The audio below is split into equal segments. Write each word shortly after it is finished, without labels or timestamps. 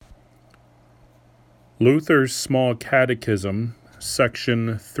Luther's Small Catechism,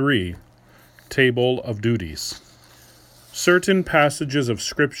 Section 3, Table of Duties. Certain passages of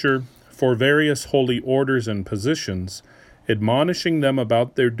Scripture for various holy orders and positions, admonishing them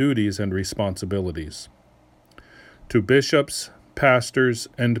about their duties and responsibilities. To bishops, pastors,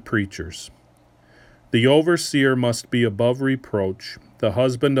 and preachers. The overseer must be above reproach, the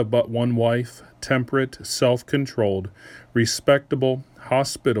husband of but one wife, temperate, self-controlled, respectable,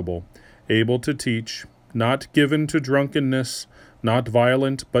 hospitable, able to teach, not given to drunkenness, not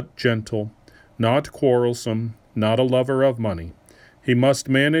violent but gentle, not quarrelsome, not a lover of money. He must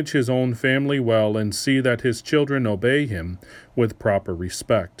manage his own family well and see that his children obey him with proper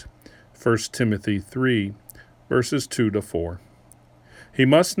respect. 1 Timothy 3, verses 2-4. He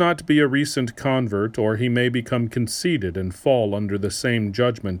must not be a recent convert, or he may become conceited and fall under the same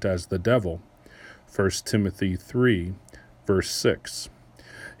judgment as the devil. 1 Timothy 3, verse 6.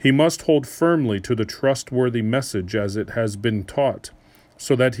 He must hold firmly to the trustworthy message as it has been taught,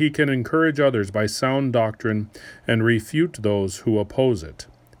 so that he can encourage others by sound doctrine and refute those who oppose it.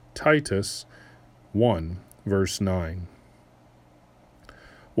 Titus 1, verse 9.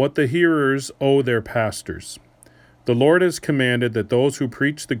 What the hearers owe their pastors. The Lord has commanded that those who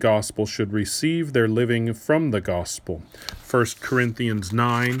preach the gospel should receive their living from the gospel. 1 Corinthians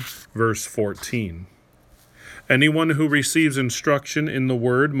 9, verse 14. Anyone who receives instruction in the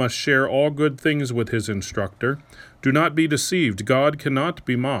word must share all good things with his instructor. Do not be deceived. God cannot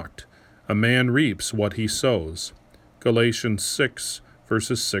be mocked. A man reaps what he sows. Galatians 6,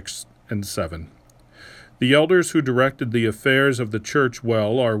 verses 6 and 7. The elders who directed the affairs of the church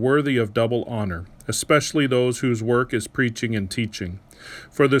well are worthy of double honor, especially those whose work is preaching and teaching.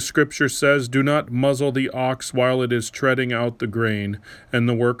 For the Scripture says, "Do not muzzle the ox while it is treading out the grain, and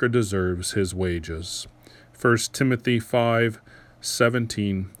the worker deserves his wages." 1 Timothy 5,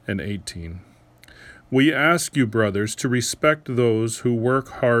 17 and 18. We ask you, brothers, to respect those who work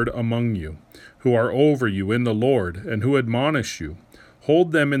hard among you, who are over you in the Lord, and who admonish you.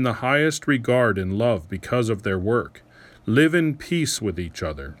 Hold them in the highest regard and love because of their work. Live in peace with each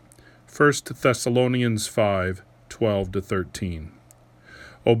other. 1 Thessalonians 5, 12-13.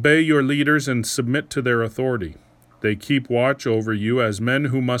 Obey your leaders and submit to their authority. They keep watch over you as men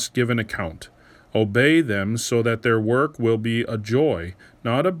who must give an account. Obey them so that their work will be a joy,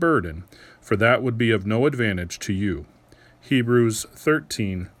 not a burden, for that would be of no advantage to you. Hebrews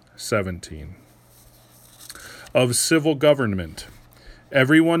 13, 17. Of civil government.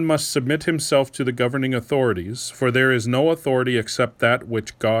 Everyone must submit himself to the governing authorities, for there is no authority except that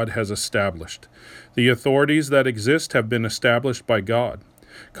which God has established. The authorities that exist have been established by God.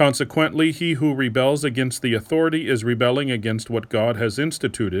 Consequently, he who rebels against the authority is rebelling against what God has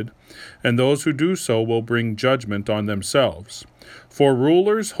instituted, and those who do so will bring judgment on themselves. For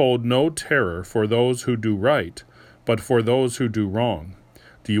rulers hold no terror for those who do right, but for those who do wrong.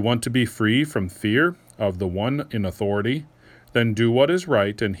 Do you want to be free from fear of the one in authority? Then do what is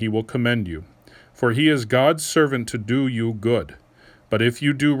right, and he will commend you. For he is God's servant to do you good. But if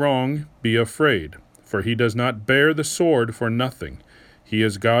you do wrong, be afraid, for he does not bear the sword for nothing. He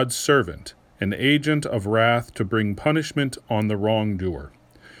is God's servant, an agent of wrath to bring punishment on the wrongdoer.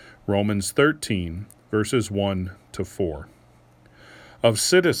 Romans 13, verses 1-4. Of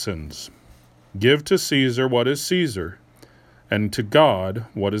citizens, give to Caesar what is Caesar, and to God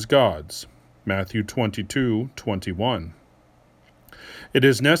what is God's. Matthew 22, 21. It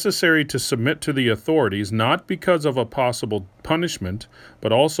is necessary to submit to the authorities not because of a possible punishment,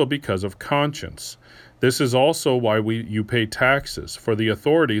 but also because of conscience. This is also why you pay taxes, for the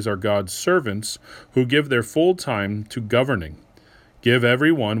authorities are God's servants who give their full time to governing. Give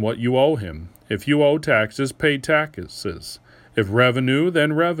everyone what you owe him. If you owe taxes, pay taxes. If revenue,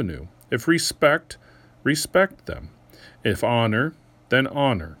 then revenue. If respect, respect them. If honor, then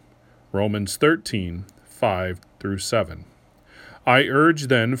honor. Romans 13, 5-7. I urge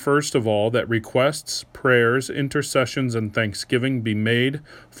then, first of all, that requests, prayers, intercessions, and thanksgiving be made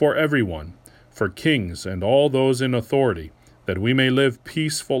for everyone, for kings and all those in authority, that we may live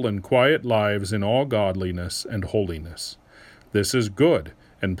peaceful and quiet lives in all godliness and holiness. This is good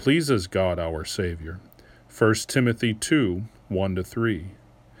and pleases God our Savior. 1 Timothy 2, 1-3.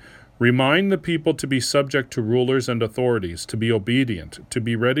 Remind the people to be subject to rulers and authorities, to be obedient, to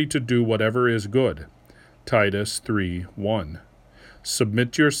be ready to do whatever is good. Titus 3, 1.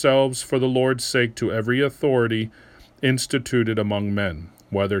 Submit yourselves for the Lord's sake to every authority instituted among men,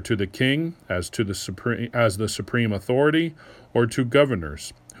 whether to the king as the supreme authority, or to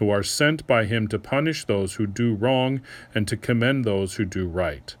governors, who are sent by him to punish those who do wrong and to commend those who do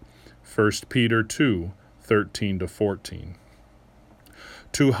right. 1 Peter 2, 13-14.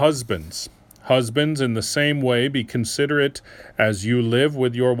 To husbands, Husbands, in the same way, be considerate as you live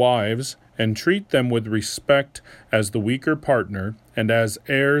with your wives, and treat them with respect as the weaker partner, and as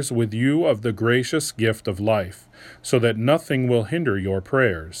heirs with you of the gracious gift of life, so that nothing will hinder your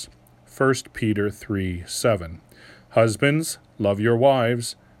prayers. 1 Peter 3:7. Husbands, love your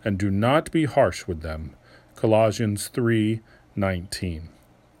wives, and do not be harsh with them. Colossians 3:19.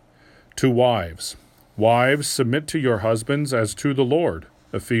 To wives. Wives, submit to your husbands as to the Lord.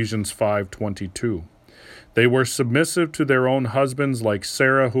 Ephesians 5:22. They were submissive to their own husbands, like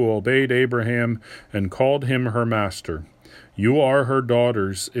Sarah, who obeyed Abraham and called him her master. You are her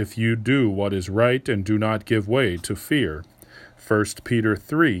daughters if you do what is right and do not give way to fear. 1 Peter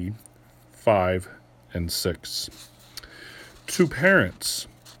 3:5 and 6. To parents.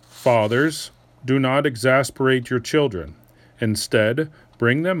 Fathers, do not exasperate your children. Instead,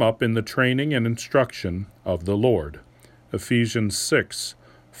 bring them up in the training and instruction of the Lord. Ephesians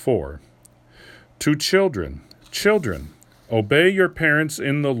 6:4. To children. Children, obey your parents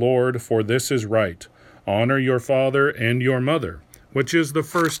in the Lord, for this is right. Honor your father and your mother, which is the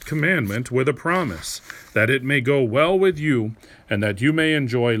first commandment with a promise, that it may go well with you, and that you may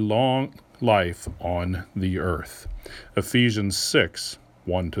enjoy long life on the earth. Ephesians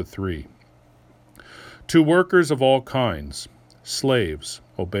 6:1-3. To workers of all kinds. Slaves,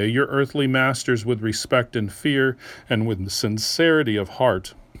 obey your earthly masters with respect and fear, and with sincerity of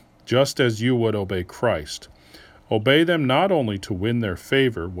heart, just as you would obey Christ. Obey them not only to win their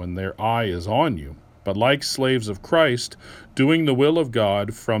favor when their eye is on you, but like slaves of Christ, doing the will of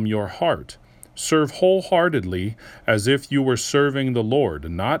God from your heart. Serve wholeheartedly as if you were serving the Lord,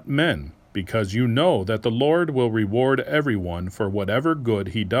 not men, because you know that the Lord will reward everyone for whatever good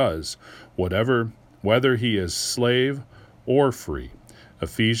he does, whether he is slave or free.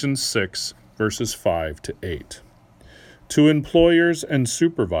 Ephesians 6, verses 5-8. To employers and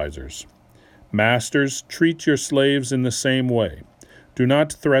supervisors. Masters, treat your slaves in the same way. Do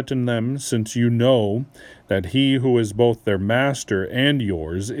not threaten them, since you know that he who is both their master and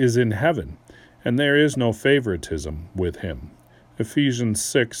yours is in heaven, and there is no favoritism with him. Ephesians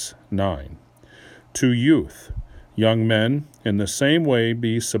 6:9. To youth. Young men, in the same way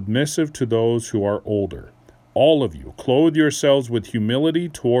be submissive to those who are older. All of you, clothe yourselves with humility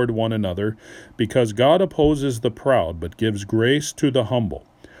toward one another, because God opposes the proud, but gives grace to the humble.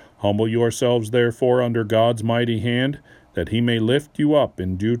 Humble yourselves, therefore, under God's mighty hand, that he may lift you up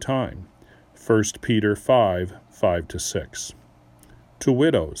in due time. 1 Peter 5:5-6. To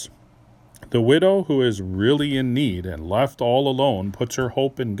widows. The widow who is really in need and left all alone puts her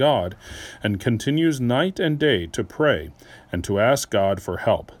hope in God and continues night and day to pray and to ask God for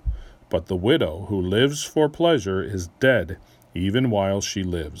help. But the widow who lives for pleasure is dead even while she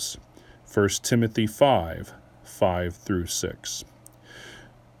lives. 1 Timothy 5:5-6.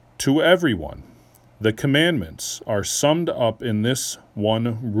 To everyone. The commandments are summed up in this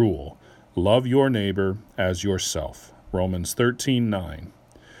one rule: love your neighbor as yourself. Romans 13:9.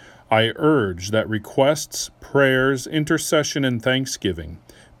 I urge that requests, prayers, intercession, and thanksgiving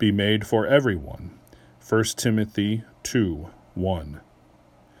be made for everyone. 1 Timothy 2:1.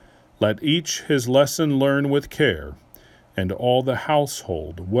 Let each his lesson learn with care, and all the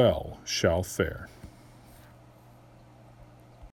household well shall fare.